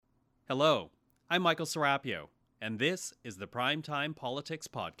Hello, I'm Michael Serapio, and this is the Primetime Politics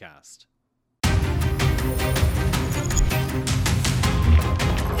Podcast.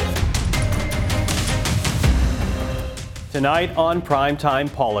 Tonight on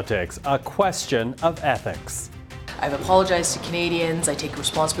Primetime Politics, a question of ethics. I've apologized to Canadians. I take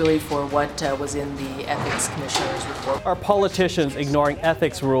responsibility for what was in the Ethics Commissioner's report. Are politicians ignoring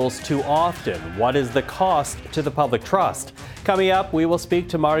ethics rules too often? What is the cost to the public trust? Coming up, we will speak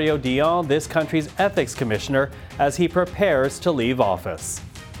to Mario Dion, this country's Ethics Commissioner, as he prepares to leave office.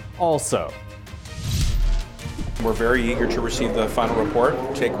 Also, we're very eager to receive the final report,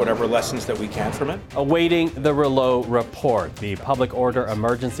 take whatever lessons that we can from it. Awaiting the Rouleau report. The Public Order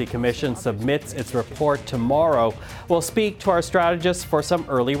Emergency Commission submits its report tomorrow. We'll speak to our strategists for some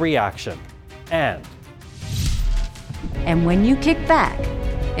early reaction. And when you kick back,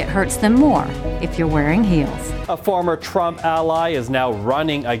 it hurts them more if you're wearing heels. A former Trump ally is now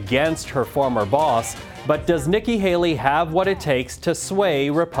running against her former boss. But does Nikki Haley have what it takes to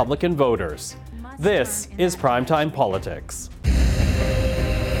sway Republican voters? This is Primetime Politics.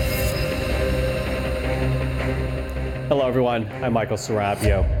 Hello, everyone. I'm Michael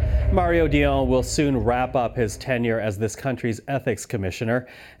Serapio. Mario Dion will soon wrap up his tenure as this country's Ethics Commissioner,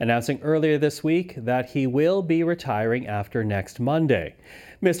 announcing earlier this week that he will be retiring after next Monday.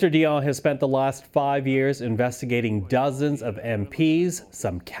 Mr. Dion has spent the last 5 years investigating dozens of MPs,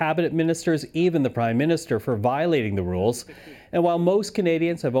 some cabinet ministers, even the Prime Minister for violating the rules. And while most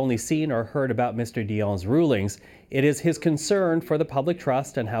Canadians have only seen or heard about Mr. Dion's rulings, it is his concern for the public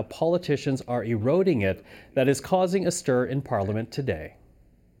trust and how politicians are eroding it that is causing a stir in Parliament today.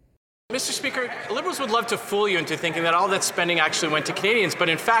 Mr. Speaker, Liberals would love to fool you into thinking that all that spending actually went to Canadians, but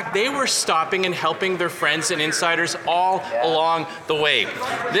in fact, they were stopping and helping their friends and insiders all along the way.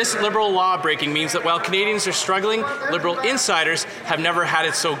 This Liberal law breaking means that while Canadians are struggling, Liberal insiders have never had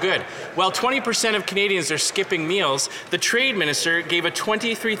it so good. While 20% of Canadians are skipping meals, the Trade Minister gave a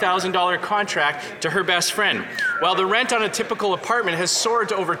 $23,000 contract to her best friend. While the rent on a typical apartment has soared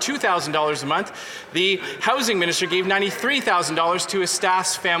to over $2,000 a month, the Housing Minister gave $93,000 to his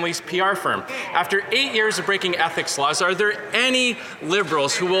staff's family's PR firm. After 8 years of breaking ethics laws, are there any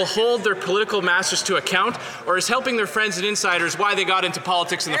Liberals who will hold their political masters to account, or is helping their friends and insiders why they got into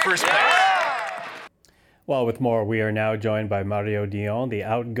politics in the first place? Well, with more, we are now joined by Mario Dion, the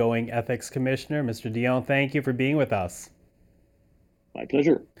outgoing Ethics Commissioner. Mr. Dion, thank you for being with us. My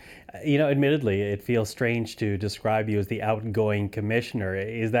pleasure. You know, admittedly, it feels strange to describe you as the outgoing commissioner.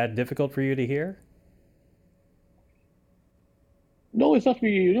 Is that difficult for you to hear? No, it's not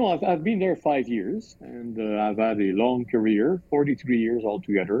really. I've been there 5 years, and I've had a long career, 43 years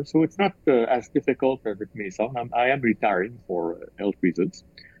altogether. So it's not as difficult as it may sound. I am retiring for health reasons,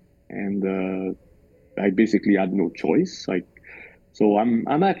 and I basically had no choice. So I'm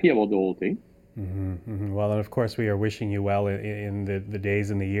happy about the whole thing. Mm-hmm, mm-hmm. Well, and of course, we are wishing you well in the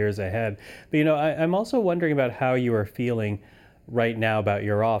days and the years ahead. But, you know, I'm also wondering about how you are feeling right now about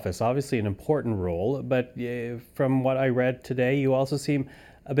your office. Obviously an important role, but from what I read today, you also seem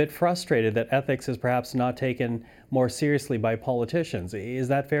a bit frustrated that ethics is perhaps not taken more seriously by politicians. Is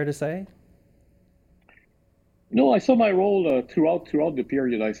that fair to say? No, I saw my role throughout the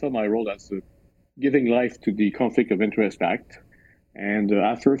period. I saw my role as giving life to the Conflict of Interest Act. And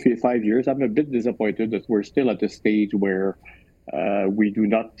after 5 years, I'm a bit disappointed that we're still at the stage where we do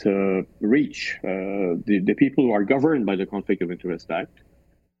not reach the people who are governed by the Conflict of Interest Act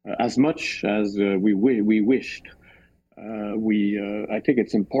as much as we wished. I think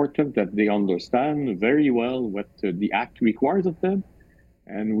it's important that they understand very well what the Act requires of them.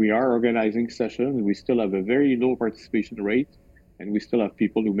 And we are organizing sessions. We still have a very low participation rate, and we still have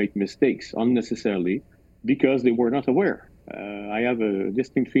people who make mistakes unnecessarily because they were not aware. I have a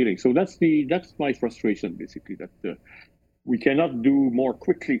distinct feeling. So that's my frustration, basically, that we cannot do more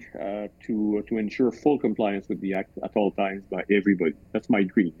quickly to ensure full compliance with the Act at all times by everybody. That's my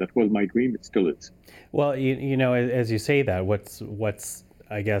dream. That was my dream. It still is. Well, you know, as you say that, what's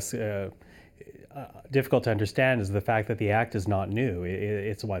I guess difficult to understand is the fact that the Act is not new.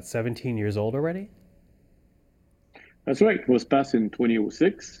 It's 17 years old already? That's right. It was passed in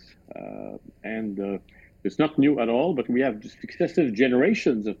 2006, and it's not new at all, but we have successive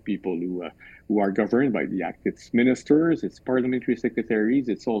generations of people who are governed by the Act. It's ministers, it's parliamentary secretaries,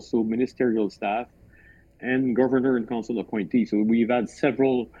 it's also ministerial staff, and governor and council appointees. So we've had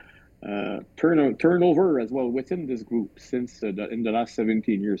several turnover as well within this group since in the last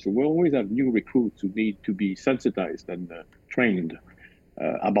 17 years. So we always have new recruits who need to be sensitized and trained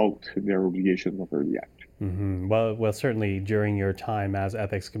about their obligations under the Act. Well, certainly during your time as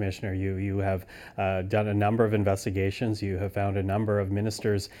ethics commissioner, you have done a number of investigations. You have found a number of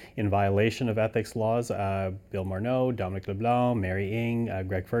ministers in violation of ethics laws. Bill Morneau, Dominic LeBlanc, Mary Ng,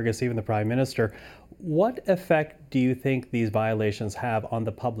 Greg Fergus, even the Prime Minister. What effect do you think these violations have on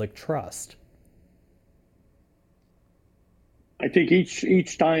the public trust? I think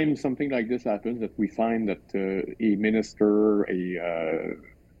each time something like this happens, that we find that a minister, a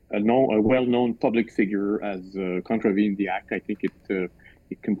well-known public figure has contravened the act, I think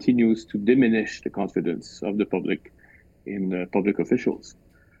it continues to diminish the confidence of the public in public officials.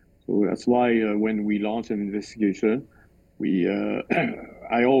 So that's why when we launch an investigation,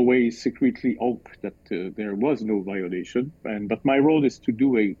 I always secretly hope that there was no violation. But my role is to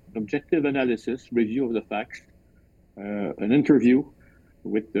do an objective analysis, review of the facts, an interview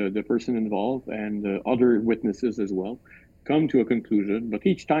with the person involved and other witnesses as well, come to a conclusion. But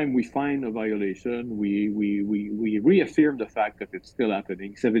each time we find a violation, we reaffirm the fact that it's still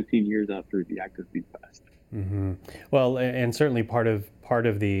happening 17 years after the act has been passed. Well, and certainly part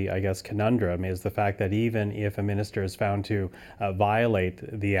of the, I guess, conundrum is the fact that even if a minister is found to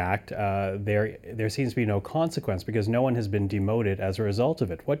violate the act, there seems to be no consequence because no one has been demoted as a result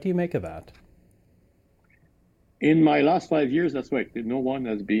of it. What do you make of that? In my last 5 years, that's right. No one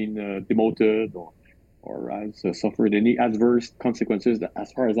has been demoted or has suffered any adverse consequences,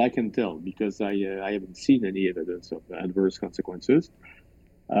 as far as I can tell, because I haven't seen any evidence of adverse consequences.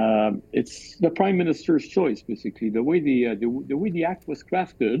 It's the Prime Minister's choice, basically. The way the act was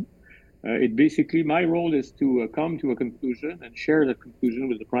crafted, it basically, my role is to come to a conclusion and share that conclusion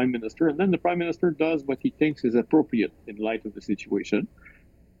with the Prime Minister, and then the Prime Minister does what he thinks is appropriate in light of the situation.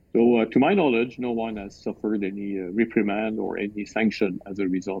 So, to my knowledge, no one has suffered any reprimand or any sanction as a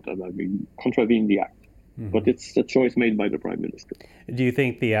result of having contravened the act. But it's a choice made by the Prime Minister. Do you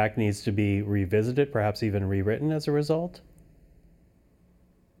think the act needs to be revisited, perhaps even rewritten as a result?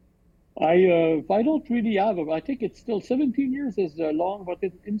 I don't really have. I think it's still 17 years is long, but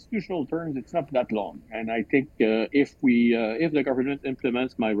in institutional terms, it's not that long. And I think if the government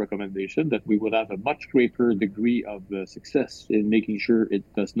implements my recommendation, that we will have a much greater degree of success in making sure it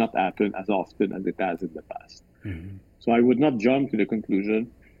does not happen as often as it has in the past. So I would not jump to the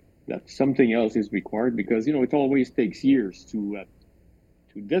conclusion that something else is required, because it always takes years to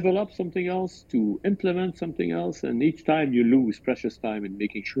develop something else, to implement something else, and each time you lose precious time in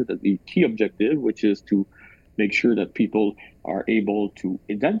making sure that the key objective, which is to make sure that people are able to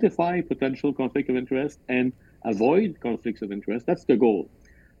identify potential conflict of interest and avoid conflicts of interest, that's the goal.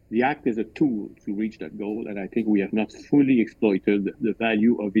 The act is a tool to reach that goal, and I think we have not fully exploited the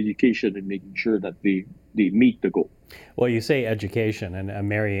value of education in making sure that they meet the goal. Well, you say education, and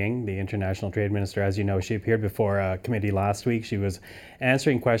Mary Ng, the International Trade Minister, as you know, she appeared before a committee last week. She was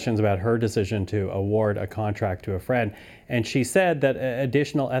answering questions about her decision to award a contract to a friend, and she said that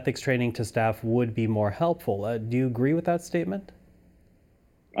additional ethics training to staff would be more helpful. Do you agree with that statement?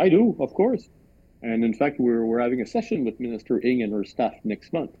 I do, of course. And in fact, we're having a session with Minister Ng and her staff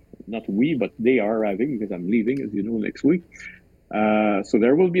next month. Not we, but they are having, because I'm leaving, as you know, next week. So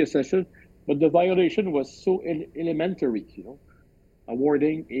there will be a session. But the violation was so elementary,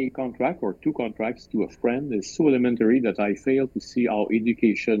 Awarding a contract or two contracts to a friend is so elementary that I fail to see how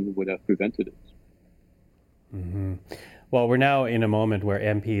education would have prevented it. Well, we're now in a moment where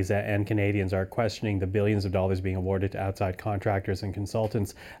MPs and Canadians are questioning the billions of dollars being awarded to outside contractors and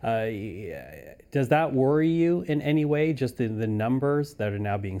consultants. Does that worry you in any way, just the numbers that are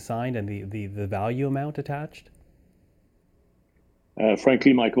now being signed and the value amount attached?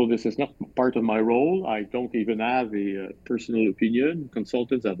 Frankly, Michael, this is not part of my role. I don't even have a personal opinion.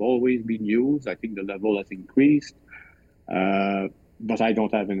 Consultants have always been used. I think the level has increased. But I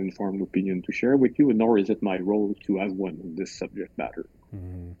don't have an informed opinion to share with you, nor is it my role to have one on this subject matter.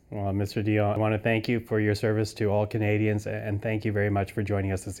 Well, Mr. Dion, I want to thank you for your service to all Canadians, and thank you very much for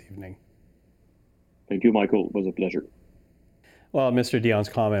joining us this evening. Thank you, Michael. It was a pleasure. Well, Mr. Dion's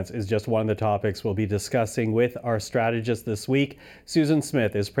comments is just one of the topics we'll be discussing with our strategist this week. Susan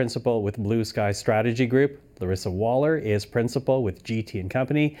Smith is principal with Blue Sky Strategy Group. Larissa Waller is principal with GT &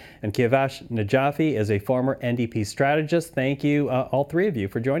 Company. And Kiavash Najafi is a former NDP strategist. Thank you, all three of you,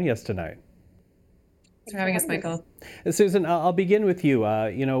 for joining us tonight. Thanks for having us, Michael. Susan, I'll begin with you.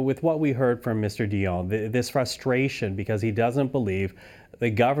 With what we heard from Mr. Dion, this frustration because he doesn't believe the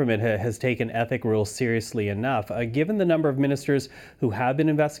government has taken ethic rules seriously enough. Given the number of ministers who have been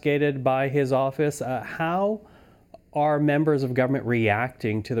investigated by his office, how are members of government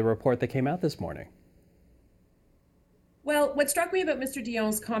reacting to the report that came out this morning? Well, what struck me about Mr.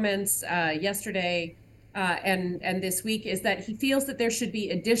 Dion's comments yesterday and this week, is that he feels that there should be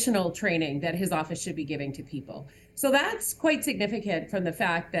additional training that his office should be giving to people. So that's quite significant from the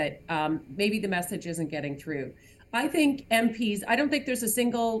fact that maybe the message isn't getting through. I think MPs, I don't think there's a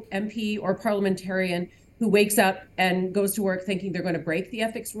single MP or parliamentarian who wakes up and goes to work thinking they're going to break the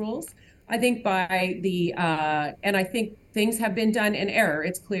ethics rules. I think and I think things have been done in error.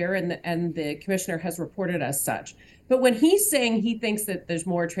 It's clear, and the commissioner has reported as such. But when he's saying he thinks that there's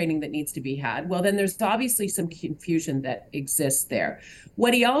more training that needs to be had, well, then there's obviously some confusion that exists there.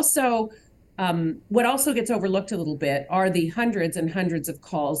 What also gets overlooked a little bit are the hundreds and hundreds of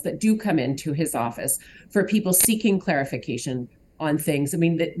calls that do come into his office for people seeking clarification on things. I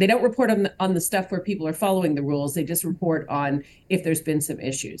mean, they don't report on the stuff where people are following the rules. They just report on if there's been some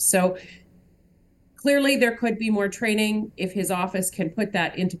issues. So clearly there could be more training. If his office can put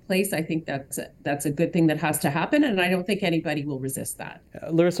that into place, I think that's a good thing that has to happen. And I don't think anybody will resist that.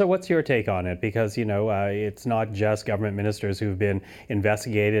 Larissa, what's your take on it? Because, it's not just government ministers who've been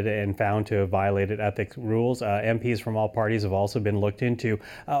investigated and found to have violated ethics rules. MPs from all parties have also been looked into.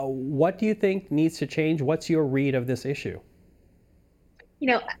 What do you think needs to change? What's your read of this issue?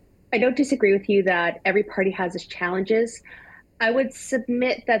 I don't disagree with you that every party has its challenges. I would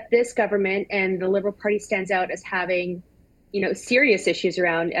submit that this government and the Liberal Party stands out as having, serious issues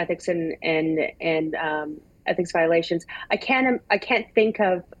around ethics and ethics violations. I can't think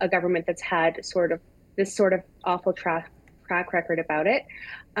of a government that's had this sort of awful track record about it.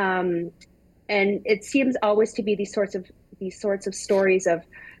 And it seems always to be these sorts of stories of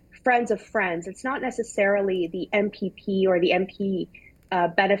friends of friends. It's not necessarily the MPP or the MP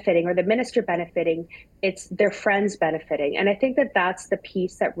benefiting or the minister benefiting, it's their friends benefiting. And I think that that's the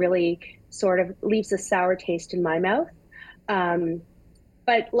piece that really sort of leaves a sour taste in my mouth.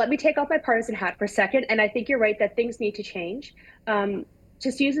 But let me take off my partisan hat for a second. And I think you're right that things need to change.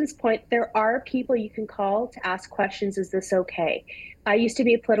 To Susan's point, there are people you can call to ask questions. Is this okay? I used to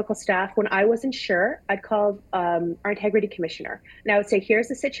be a political staff. When I wasn't sure, I'd call our integrity commissioner. And I would say, here's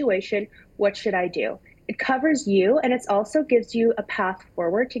the situation. What should I do? It covers you, and it also gives you a path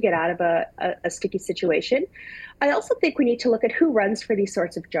forward to get out of a sticky situation. I also think we need to look at who runs for these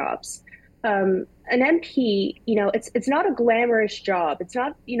sorts of jobs. An MP, it's not a glamorous job. It's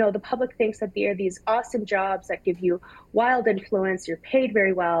not, the public thinks that they are these awesome jobs that give you wild influence. You're paid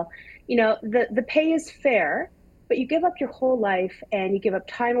very well. The pay is fair, but you give up your whole life and you give up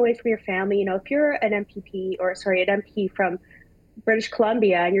time away from your family. If you're an MP from British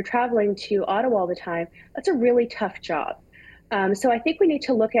Columbia and you're traveling to Ottawa all the time, that's a really tough job. So I think we need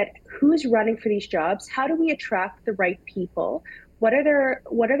to look at who's running for these jobs. How do we attract the right people? What are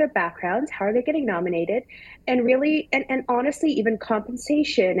their backgrounds? How are they getting nominated? And really, and honestly, even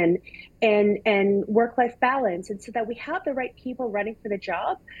compensation and work-life balance, and so that we have the right people running for the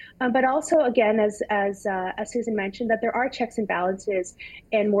job. But also, again, as Susan mentioned, that there are checks and balances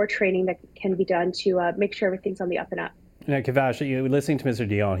and more training that can be done to make sure everything's on the up and up. Now, Kevash, listening to Mr.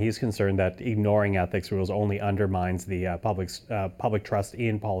 Dion, he's concerned that ignoring ethics rules only undermines the public trust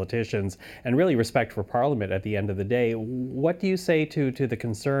in politicians and really respect for Parliament at the end of the day. What do you say to the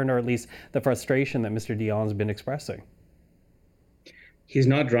concern, or at least the frustration that Mr. Dion's been expressing? He's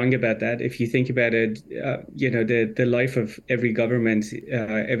not wrong about that. If you think about it, the life of every government,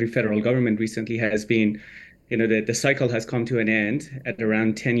 every federal government recently has been, the cycle has come to an end at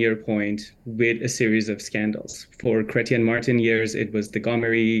around 10-year point with a series of scandals. For Chrétien Martin years, it was the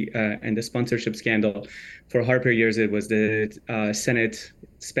Gomery and the sponsorship scandal. For Harper years, it was the Senate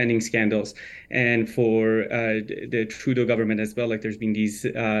spending scandals. And for the Trudeau government as well, there's been these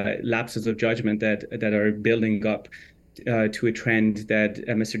lapses of judgment that are building up to a trend that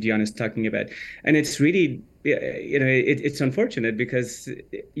Mr. Dion is talking about. And it's really, it's unfortunate because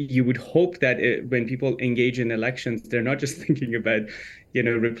you would hope that when people engage in elections, they're not just thinking about,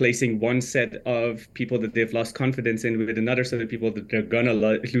 replacing one set of people that they've lost confidence in with another set of people that they're going to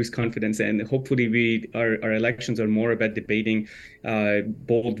lose confidence in. Hopefully our elections are more about debating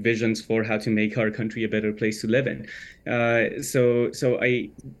bold visions for how to make our country a better place to live in. So I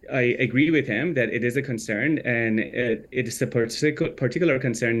agree with him that it is a concern, and it is a particular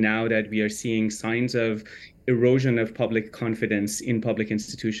concern now that we are seeing signs of erosion of public confidence in public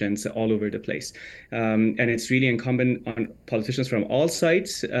institutions all over the place. And it's really incumbent on politicians from all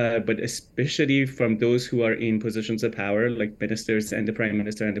sides, but especially from those who are in positions of power, like ministers and the Prime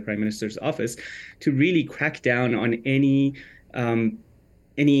Minister and the Prime Minister's office, to really crack down on any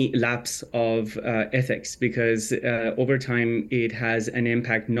any lapse of ethics, because over time it has an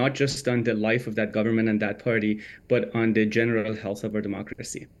impact not just on the life of that government and that party, but on the general health of our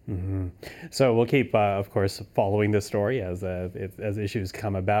democracy. Mm-hmm. So we'll keep, of course, following this story as issues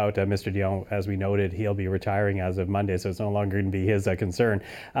come about. Mr. Dion, as we noted, he'll be retiring as of Monday, so it's no longer going to be his concern.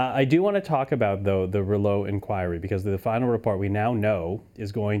 I do want to talk about, though, the Rouleau inquiry, because the final report we now know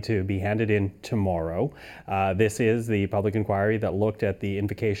is going to be handed in tomorrow. This is the public inquiry that looked at the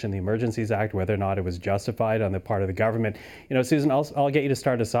invocation of the Emergencies Act, whether or not it was justified on the part of the government. You know, Susan, I'll get you to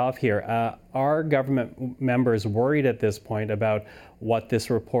start us off here. Are government members worried at this point about what this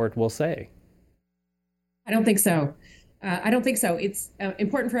report will say? I don't think so. It's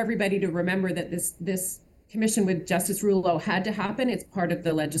important for everybody to remember that this commission with Justice Rouleau had to happen. It's part of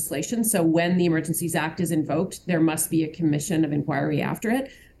the legislation. So when the Emergencies Act is invoked, there must be a commission of inquiry after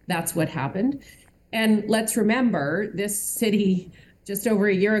it. That's what happened. And let's remember, this city just over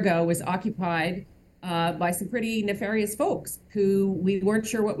a year ago was occupied by some pretty nefarious folks who we weren't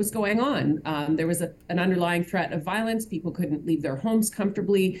sure what was going on. There was an underlying threat of violence. People couldn't leave their homes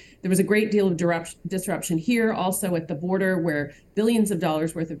comfortably. There was a great deal of disruption here, also at the border, where billions of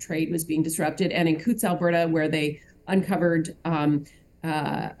dollars worth of trade was being disrupted, and in Coutts, Alberta, where they uncovered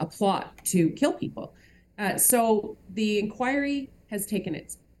a plot to kill people. So the inquiry has taken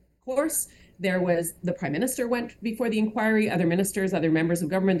its course. The Prime Minister went before the inquiry, other ministers, other members of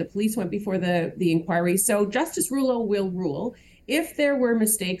government, the police went before the inquiry. So Justice Rouleau will rule. If there were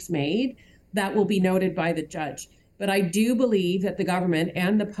mistakes made, that will be noted by the judge. But I do believe that the government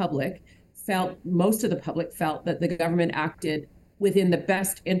and the public most of the public felt that the government acted within the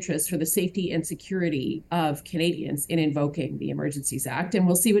best interest for the safety and security of Canadians in invoking the Emergencies Act. And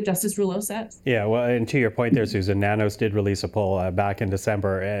we'll see what Justice Rouleau says. Yeah, well, and to your point there, Susan, Nanos did release a poll back in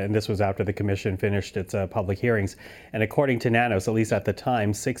December, and this was after the commission finished its public hearings. And according to Nanos, at least at the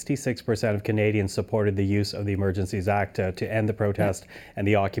time, 66% of Canadians supported the use of the Emergencies Act to end the protest and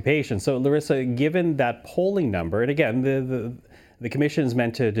the occupation. So, Larissa, given that polling number, and again, the commission is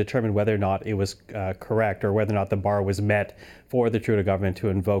meant to determine whether or not it was correct or whether or not the bar was met for the Trudeau government to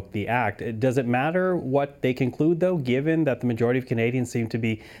invoke the act. Does it matter what they conclude, though, given that the majority of Canadians seem to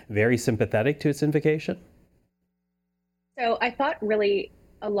be very sympathetic to its invocation? So I thought really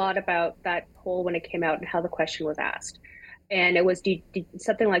a lot about that poll when it came out and how the question was asked. And it was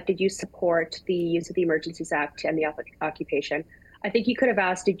something like, did you support the use of the Emergencies Act and the occupation? I think you could have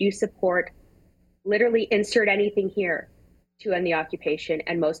asked, did you support literally insert anything here to end the occupation,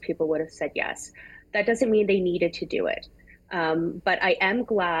 and most people would have said yes. That doesn't mean they needed to do it. But I am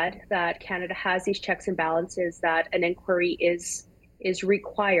glad that Canada has these checks and balances, that an inquiry is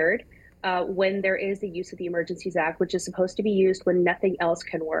required when there is the use of the Emergencies Act, which is supposed to be used when nothing else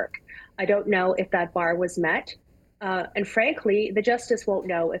can work. I don't know if that bar was met. And frankly, the justice won't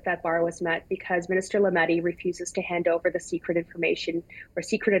know if that bar was met, because Minister Lametti refuses to hand over the secret information or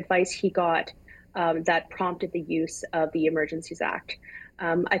secret advice he got that prompted the use of the Emergencies Act.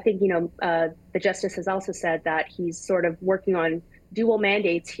 I think, the justice has also said that he's sort of working on dual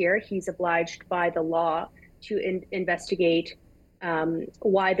mandates here. He's obliged by the law to investigate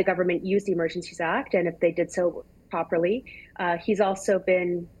why the government used the Emergencies Act and if they did so properly. He's also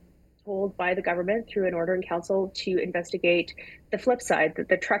been told by the government through an order in council to investigate the flip side,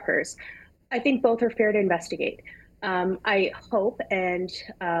 the truckers. I think both are fair to investigate. I hope and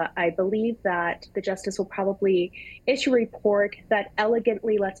I believe that the justice will probably issue a report that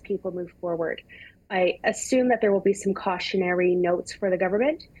elegantly lets people move forward. I assume that there will be some cautionary notes for the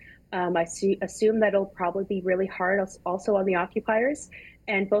government. I assume that it'll probably be really hard also on the occupiers,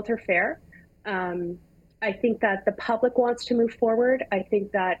 and both are fair. I think that the public wants to move forward. I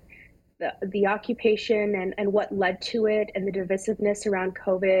think that the occupation and what led to it and the divisiveness around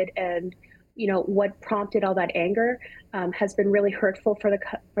COVID and what prompted all that anger has been really hurtful for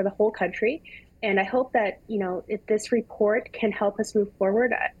the whole country. And I hope that, if this report can help us move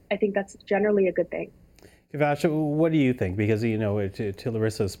forward, I think that's generally a good thing. Kavash, what do you think? Because, to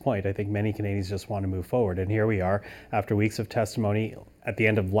Larissa's point, I think many Canadians just want to move forward. And here we are after weeks of testimony at the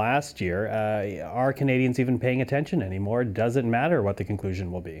end of last year. Are Canadians even paying attention anymore? Does it matter what the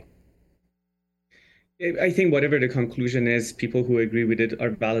conclusion will be? I think whatever the conclusion is, people who agree with it are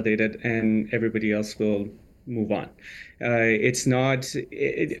validated and everybody else will move on. It's not,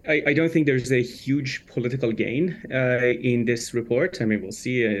 I don't think there's a huge political gain in this report. I mean, we'll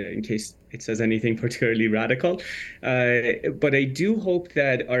see in case it says anything particularly radical. But I do hope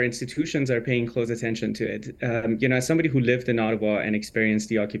that our institutions are paying close attention to it. As somebody who lived in Ottawa and experienced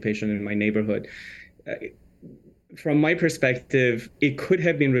the occupation in my neighborhood, from my perspective, it could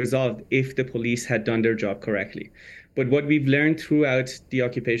have been resolved if the police had done their job correctly. But what we've learned throughout the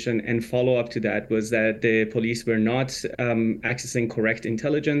occupation and follow up to that was that the police were not accessing correct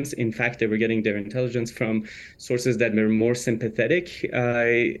intelligence. In fact, they were getting their intelligence from sources that were more sympathetic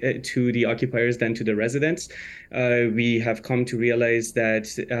to the occupiers than to the residents. We have come to realize that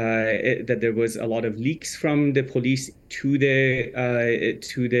that there was a lot of leaks from the police to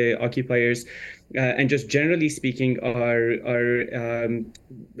the occupiers. And just generally speaking, our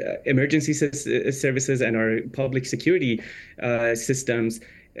emergency services and our public security systems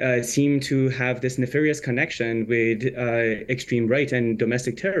seem to have this nefarious connection with extreme right and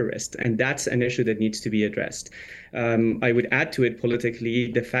domestic terrorists. And that's an issue that needs to be addressed. I would add to it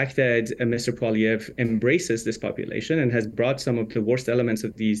politically the fact that Mr. Poilievre embraces this population and has brought some of the worst elements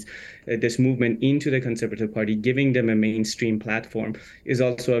of this movement into the Conservative Party, giving them a mainstream platform, is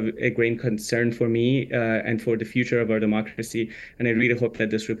also a great concern for me and for the future of our democracy. And I really hope that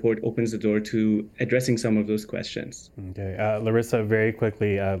this report opens the door to addressing some of those questions. Okay. Larissa, very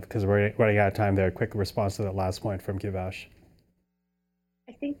quickly, because we're running out of time there, a quick response to that last point from Kivash.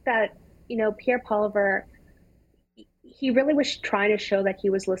 I think that, Pierre Poilievre, he really was trying to show that he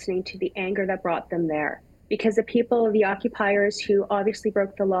was listening to the anger that brought them there, because the people, the occupiers who obviously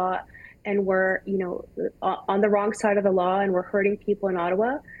broke the law and were, on the wrong side of the law and were hurting people in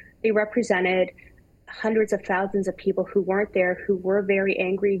Ottawa, they represented hundreds of thousands of people who weren't there, who were very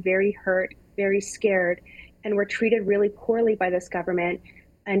angry, very hurt, very scared, and were treated really poorly by this government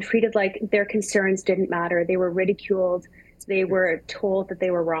and treated like their concerns didn't matter. They were ridiculed. They were told that they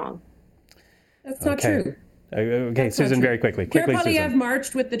were wrong. That's not true. Okay, Susan, very quickly. Pierre Poilievre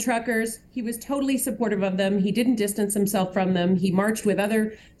marched with the truckers. He was totally supportive of them. He didn't distance himself from them. He marched with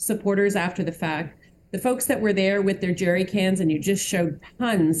other supporters after the fact. The folks that were there with their jerry cans, and you just showed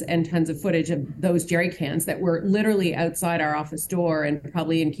tons and tons of footage of those jerry cans that were literally outside our office door and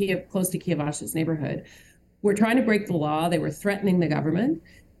probably in Kiev, close to Kievash's neighborhood, were trying to break the law. They were threatening the government.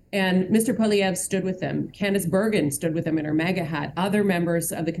 And Mr. Poilievre stood with them. Candace Bergen stood with them in her MAGA hat. Other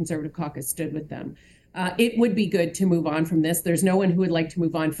members of the Conservative caucus stood with them. It would be good to move on from this. There's no one who would like to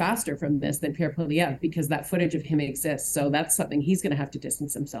move on faster from this than Pierre Poilievre, because that footage of him exists. So that's something he's going to have to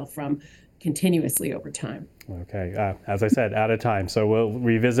distance himself from continuously over time. Okay. As I said, out of time. So we'll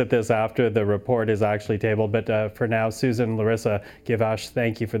revisit this after the report is actually tabled. But for now, Susan, Larissa, Kivash,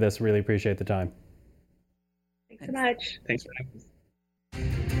 thank you for this. Really appreciate the time. Thanks so much. Thanks for having us.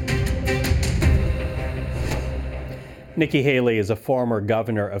 Nikki Haley is a former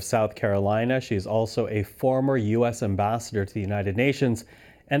governor of South Carolina. She's also a former U.S. ambassador to the United Nations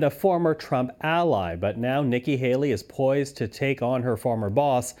and a former Trump ally. But now Nikki Haley is poised to take on her former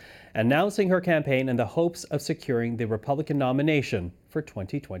boss, announcing her campaign in the hopes of securing the Republican nomination for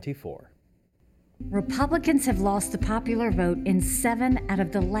 2024. Republicans have lost the popular vote in 7 out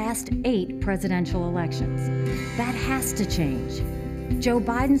of the last 8 presidential elections. That has to change. Joe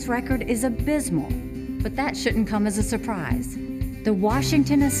Biden's record is abysmal, but that shouldn't come as a surprise. The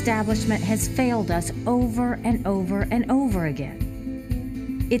Washington establishment has failed us over and over and over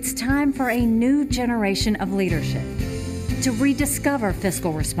again. It's time for a new generation of leadership to rediscover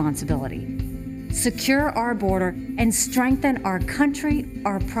fiscal responsibility, secure our border, and strengthen our country,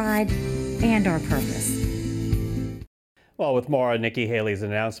 our pride, and our purpose. Well, with more on Nikki Haley's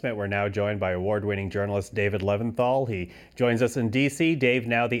announcement, we're now joined by award-winning journalist David Leventhal. He joins us in D.C. Dave,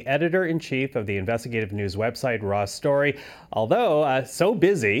 now the editor-in-chief of the investigative news website Raw Story. Although so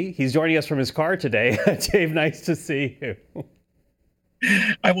busy, he's joining us from his car today. Dave, nice to see you.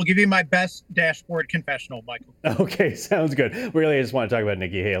 I will give you my best dashboard confessional, Michael. Okay, sounds good. We really just want to talk about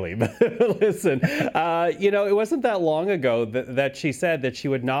Nikki Haley. But listen, it wasn't that long ago that she said that she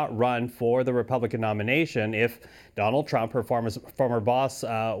would not run for the Republican nomination if Donald Trump, her former boss,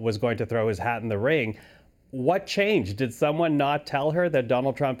 was going to throw his hat in the ring. What changed? Did someone not tell her that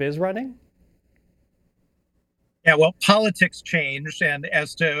Donald Trump is running? Yeah, well, politics changed. And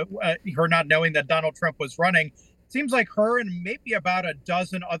as to her not knowing that Donald Trump was running, seems like her and maybe about a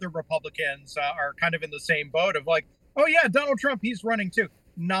dozen other Republicans are kind of in the same boat of like, oh yeah, Donald Trump, he's running too.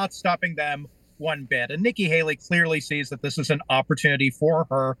 Not stopping them one bit. And Nikki Haley clearly sees that this is an opportunity for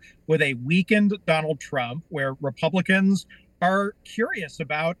her with a weakened Donald Trump, where Republicans are curious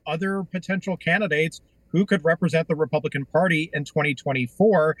about other potential candidates who could represent the Republican Party in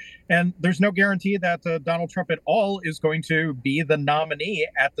 2024. And there's no guarantee that Donald Trump at all is going to be the nominee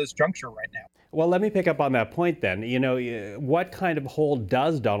at this juncture right now. Well, let me pick up on that point then. What kind of hold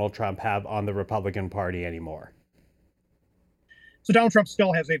does Donald Trump have on the Republican Party anymore? So Donald Trump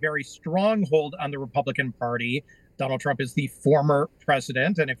still has a very strong hold on the Republican Party. Donald Trump is the former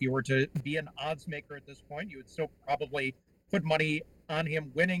president. And if you were to be an odds maker at this point, you would still probably put money on him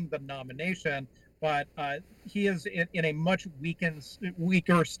winning the nomination. but he is in a much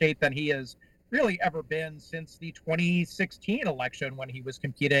weaker state than he has really ever been since the 2016 election, when he was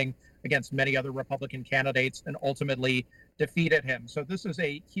competing against many other Republican candidates and ultimately defeated him. So this is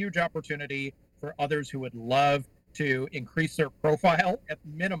a huge opportunity for others who would love to increase their profile at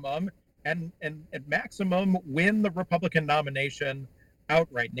minimum and at maximum win the Republican nomination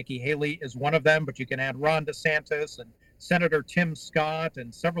outright. Nikki Haley is one of them, but you can add Ron DeSantis and Senator Tim Scott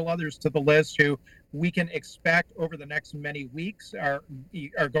and several others to the list who we can expect over the next many weeks are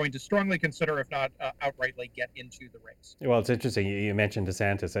going to strongly consider, if not outrightly, get into the race. Well, it's interesting. You mentioned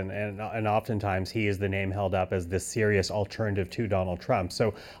DeSantis, and oftentimes he is the name held up as this serious alternative to Donald Trump.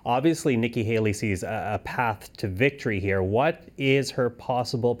 So obviously Nikki Haley sees a path to victory here. What is her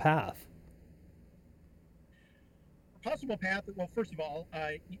possible path? Possible path. Well, first of all,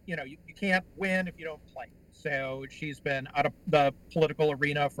 you can't win if you don't play. So she's been out of the political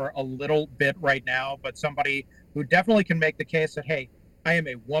arena for a little bit right now, but somebody who definitely can make the case that, hey, I am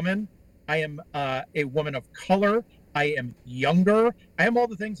a woman. I am a woman of color. I am younger. I am all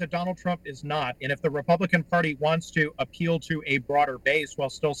the things that Donald Trump is not. And if the Republican Party wants to appeal to a broader base while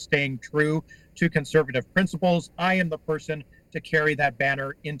still staying true to conservative principles, I am the person to carry that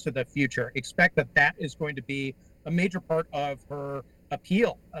banner into the future. Expect that is going to be a major part of her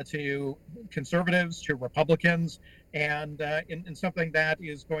appeal to conservatives, to Republicans, and in something that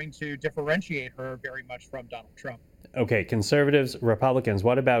is going to differentiate her very much from Donald Trump. Okay, conservatives, Republicans.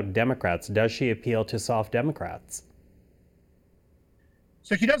 What about Democrats? Does she appeal to soft Democrats?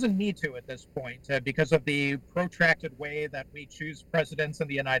 So she doesn't need to at this point because of the protracted way that we choose presidents in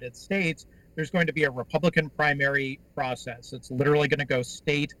the United States. There's going to be a Republican primary process. It's literally going to go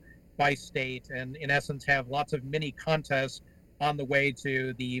state by state and in essence have lots of mini contests on the way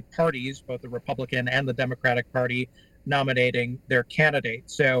to the parties, both the Republican and the Democratic Party, nominating their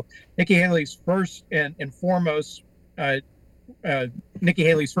candidates. So Nikki Haley's first and foremost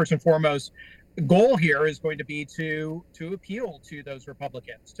goal here is going to be to appeal to those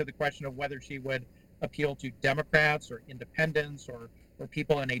Republicans, to the question of whether she would appeal to Democrats or independents or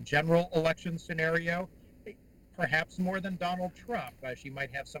people in a general election scenario, perhaps more than Donald Trump. She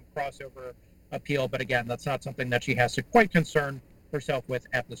might have some crossover appeal, but again, that's not something that she has to quite concern herself with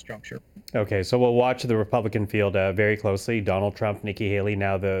at this juncture. Okay, so we'll watch the Republican field very closely. Donald Trump, Nikki Haley,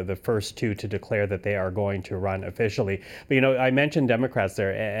 now the first two to declare that they are going to run officially. But, I mentioned Democrats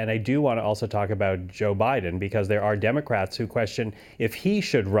there, and I do want to also talk about Joe Biden, because there are Democrats who question if he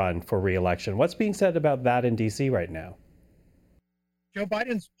should run for re-election. What's being said about that in D.C. right now? Joe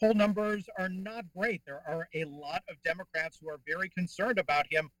Biden's poll numbers are not great. There are a lot of Democrats who are very concerned about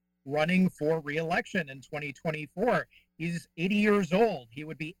him running for re-election in 2024. He's 80 years old. He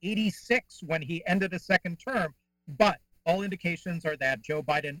would be 86 when he ended a second term. But all indications are that Joe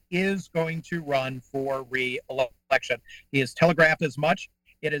Biden is going to run for re-election. He has telegraphed as much.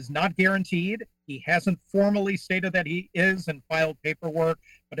 It is not guaranteed. He hasn't formally stated that he is and filed paperwork,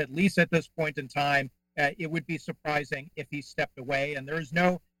 but at least at this point in time, it would be surprising if he stepped away. And there's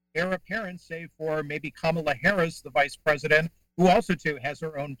no heir apparent, save for maybe Kamala Harris, the vice president, who also, too, has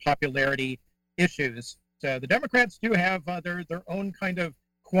her own popularity issues. So the Democrats do have their own kind of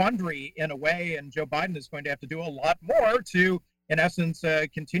quandary in a way, and Joe Biden is going to have to do a lot more to, in essence,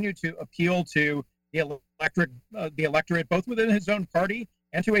 continue to appeal to the electorate, both within his own party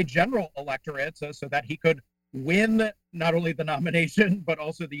and to a general electorate, so that he could win not only the nomination, but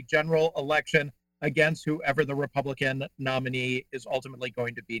also the general election against whoever the Republican nominee is ultimately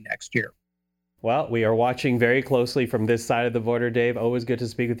going to be next year. Well, we are watching very closely from this side of the border, Dave. Always good to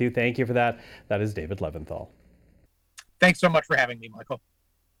speak with you. Thank you for that. That is David Leventhal. Thanks so much for having me, Michael.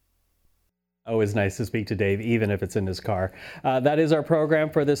 Always nice to speak to Dave, even if it's in his car. That is our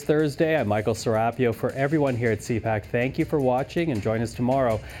program for this Thursday. I'm Michael Serapio. For everyone here at CPAC, thank you for watching, and join us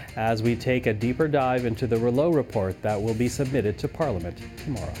tomorrow as we take a deeper dive into the Rouleau report that will be submitted to Parliament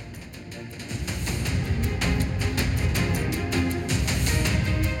tomorrow.